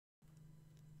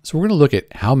So we're going to look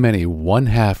at how many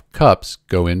 1/2 cups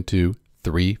go into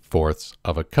 3/4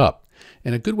 of a cup.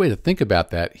 And a good way to think about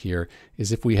that here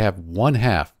is if we have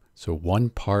 1/2, so 1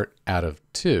 part out of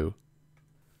 2,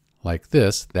 like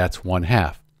this, that's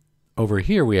 1/2. Over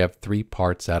here we have 3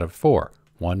 parts out of 4.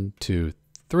 1, 2,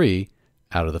 3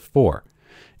 out of the 4.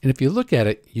 And if you look at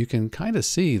it, you can kind of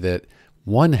see that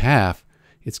 1/2,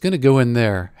 it's going to go in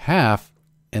there half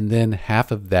and then half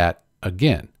of that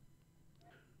again.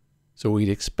 So we'd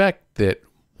expect that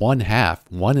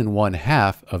 1/2, 1 and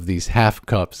 1/2 of these half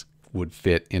cups would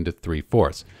fit into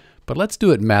 3/4. But let's do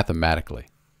it mathematically.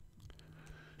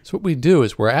 So what we do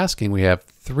is we're asking, we have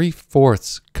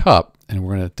 3/4 cup, and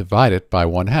we're going to divide it by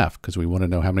 1/2 because we want to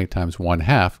know how many times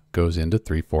 1/2 goes into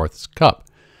 3/4 cup.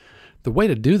 The way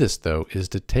to do this, though, is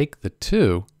to take the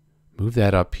 2, move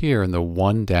that up here, and the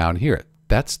 1 down here.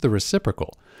 That's the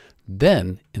reciprocal.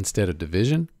 Then, instead of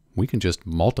division, we can just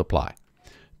multiply.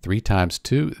 3 times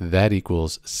 2, that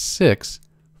equals 6.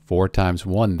 4 times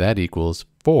 1, that equals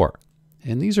 4.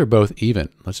 And these are both even.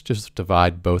 Let's just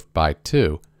divide both by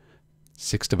 2.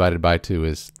 6 divided by 2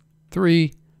 is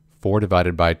 3. 4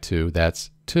 divided by 2, that's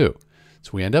 2.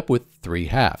 So we end up with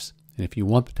 3/2. And if you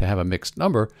want to have a mixed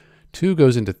number, 2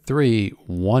 goes into 3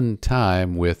 one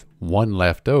time with 1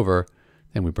 left over.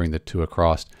 Then we bring the 2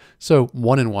 across. So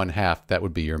 1 and 1/2, that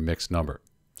would be your mixed number.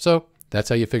 So that's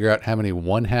how you figure out how many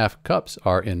 1/2 cups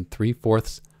are in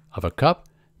 3/4 of a cup.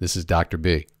 This is Dr.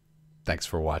 B. Thanks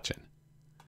for watching.